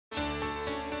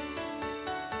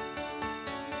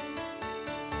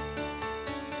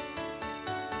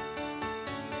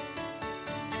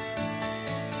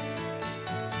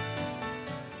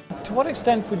To what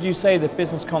extent would you say that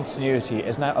business continuity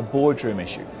is now a boardroom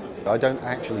issue? I don't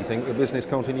actually think that business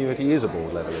continuity is a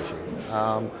board level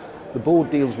issue. The board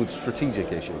deals with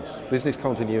strategic issues. Business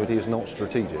continuity is not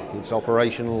strategic, it's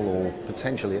operational or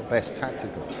potentially at best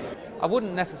tactical. I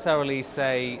wouldn't necessarily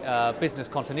say business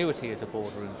continuity is a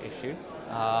boardroom issue,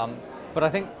 but I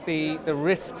think the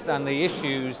risks and the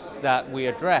issues that we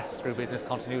address through business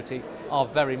continuity are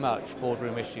very much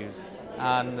boardroom issues,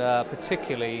 and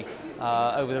particularly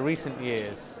over the recent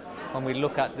years when we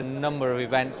look at the number of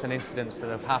events and incidents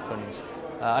that have happened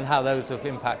and how those have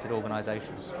impacted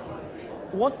organisations.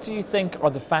 What do you think are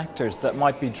the factors that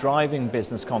might be driving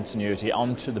business continuity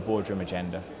onto the boardroom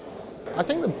agenda? I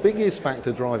think the biggest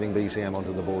factor driving BCM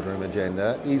onto the boardroom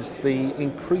agenda is the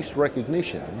increased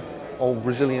recognition of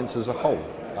resilience as a whole.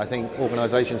 I think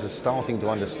organisations are starting to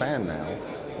understand now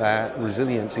that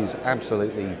resilience is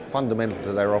absolutely fundamental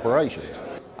to their operations.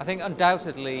 I think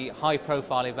undoubtedly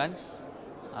high-profile events,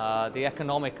 the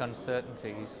economic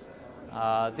uncertainties,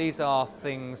 these are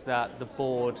things that the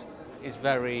board is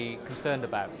very concerned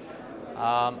about.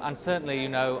 And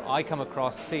certainly, I come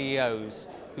across CEOs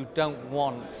who don't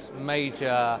want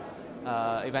major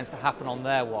events to happen on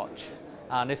their watch.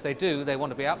 And if they do, they want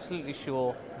to be absolutely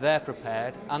sure they're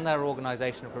prepared and their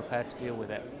organisation are prepared to deal with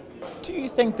it. Do you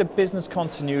think that business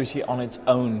continuity on its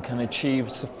own can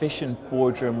achieve sufficient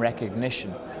boardroom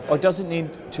recognition, or does it need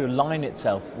to align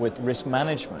itself with risk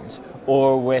management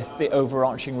or with the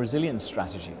overarching resilience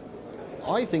strategy?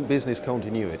 I think business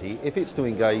continuity, if it's to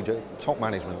engage at top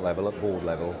management level, at board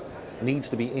level, needs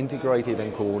to be integrated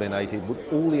and coordinated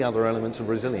with all the other elements of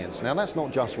resilience. Now that's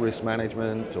not just risk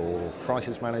management or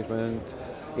crisis management,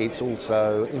 it's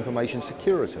also information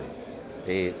security,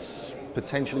 it's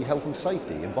potentially health and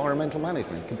safety, environmental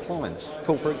management, compliance,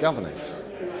 corporate governance.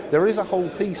 There is a whole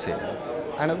piece here,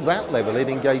 and at that level it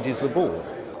engages the board.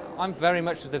 I'm very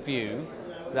much of the view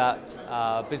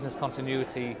that business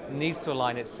continuity needs to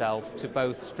align itself to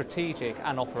both strategic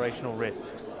and operational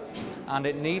risks, and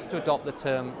it needs to adopt the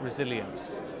term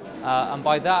resilience. And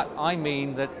by that I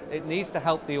mean that it needs to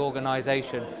help the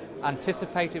organisation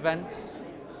anticipate events,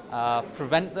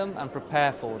 prevent them and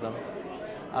prepare for them,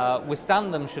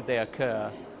 withstand them should they occur,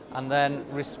 and then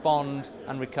respond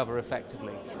and recover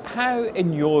effectively. How,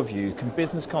 in your view, can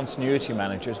business continuity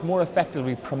managers more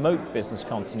effectively promote business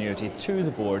continuity to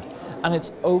the board and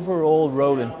its overall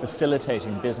role in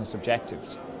facilitating business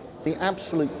objectives? The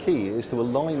absolute key is to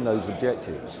align those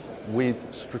objectives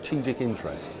with strategic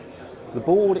interest. The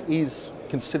board is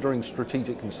considering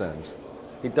strategic concerns.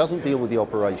 It doesn't deal with the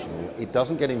operational, it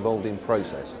doesn't get involved in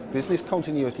process. Business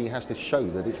continuity has to show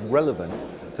that it's relevant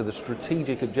to the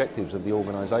strategic objectives of the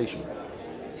organisation.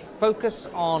 Focus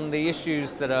on the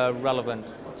issues that are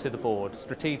relevant to the board,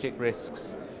 strategic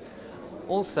risks.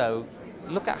 Also,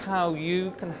 look at how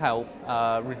you can help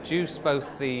reduce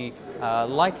both the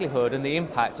likelihood and the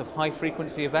impact of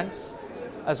high-frequency events,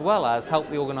 as well as help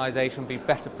the organisation be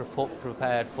better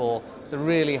prepared for the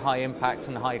really high impact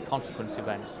and high consequence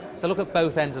events. So look at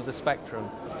both ends of the spectrum.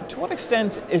 To what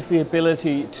extent is the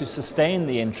ability to sustain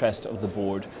the interest of the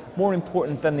board more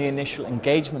important than the initial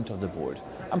engagement of the board?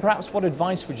 And perhaps what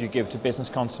advice would you give to business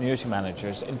continuity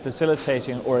managers in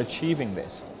facilitating or achieving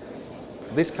this?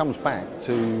 This comes back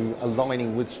to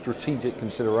aligning with strategic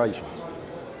considerations.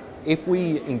 If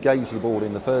we engage the board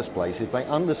in the first place, if they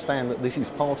understand that this is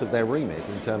part of their remit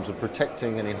in terms of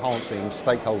protecting and enhancing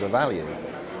stakeholder value,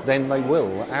 then they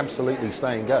will absolutely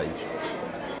stay engaged.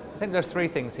 I think there are three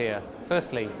things here.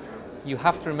 Firstly, you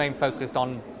have to remain focused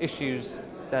on issues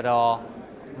that are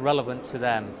relevant to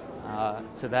them,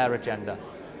 to their agenda.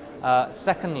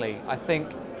 Secondly, I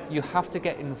think you have to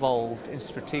get involved in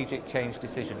strategic change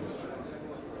decisions.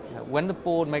 When the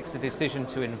board makes a decision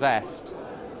to invest,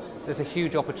 there's a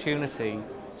huge opportunity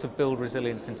to build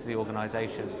resilience into the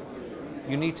organisation.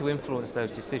 You need to influence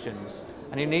those decisions,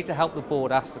 and you need to help the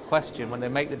board ask the question when they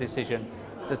make the decision,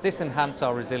 does this enhance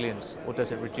our resilience or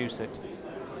does it reduce it?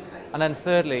 And then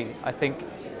thirdly, I think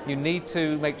you need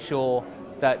to make sure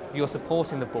that you're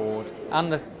supporting the board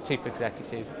and the chief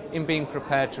executive in being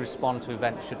prepared to respond to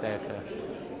events should they occur.